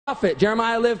prophet.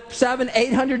 Jeremiah lived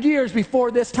 700-800 years before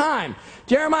this time.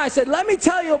 Jeremiah said, let me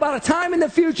tell you about a time in the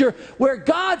future where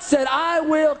God said, I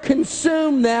will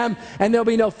consume them and there'll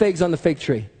be no figs on the fig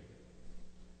tree.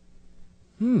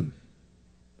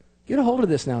 Get a hold of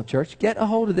this now, church. Get a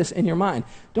hold of this in your mind.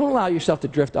 Don't allow yourself to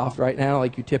drift off right now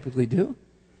like you typically do.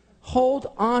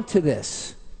 Hold on to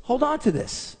this. Hold on to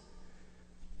this.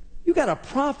 You got a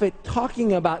prophet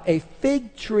talking about a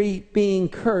fig tree being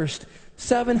cursed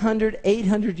 700,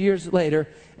 800 years later,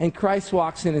 and Christ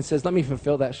walks in and says, let me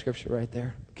fulfill that scripture right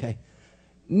there. Okay.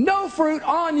 No fruit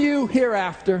on you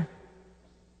hereafter.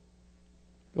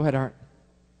 Go ahead, Art.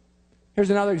 Here's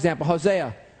another example.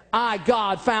 Hosea. I,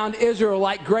 God, found Israel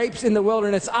like grapes in the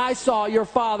wilderness. I saw your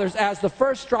fathers as the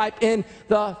first stripe in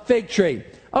the fig tree.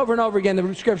 Over and over again,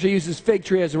 the scripture uses fig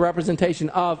tree as a representation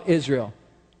of Israel.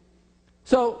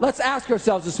 So let's ask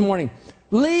ourselves this morning,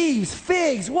 leaves,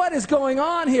 figs, what is going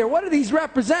on here? What do these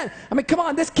represent? I mean, come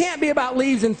on, this can't be about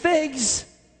leaves and figs.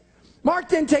 Mark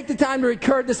didn't take the time to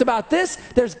record this about this.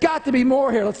 There's got to be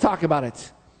more here. Let's talk about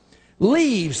it.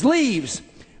 Leaves, leaves.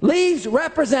 Leaves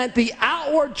represent the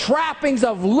outward trappings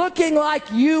of looking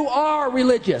like you are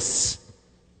religious.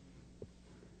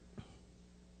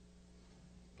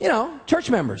 You know, church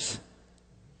members.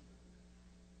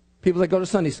 People that go to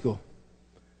Sunday school.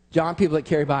 People that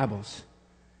carry Bibles.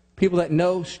 People that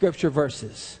know scripture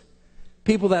verses.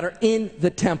 People that are in the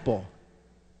temple.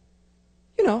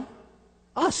 You know,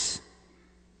 us.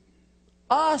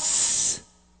 Us.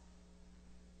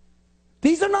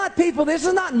 These are not people, this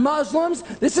is not Muslims,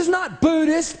 this is not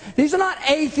Buddhists, these are not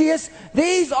atheists.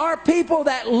 These are people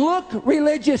that look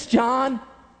religious, John.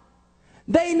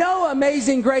 They know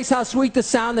Amazing Grace, how sweet the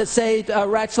sound that saved a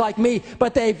wretch like me,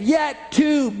 but they've yet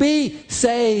to be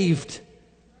saved.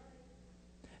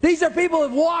 These are people who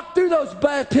have walked through those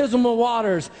baptismal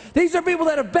waters. These are people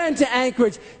that have been to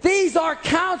Anchorage. These are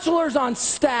counselors on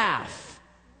staff.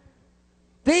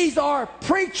 These are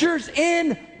preachers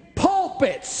in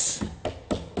pulpits.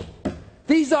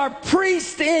 These are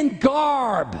priests in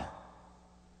garb.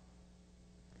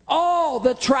 All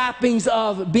the trappings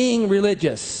of being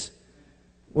religious.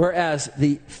 Whereas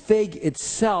the fig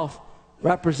itself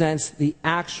represents the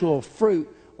actual fruit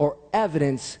or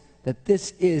evidence that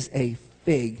this is a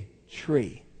fig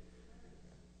tree.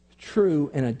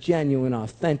 True and a genuine,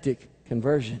 authentic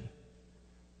conversion.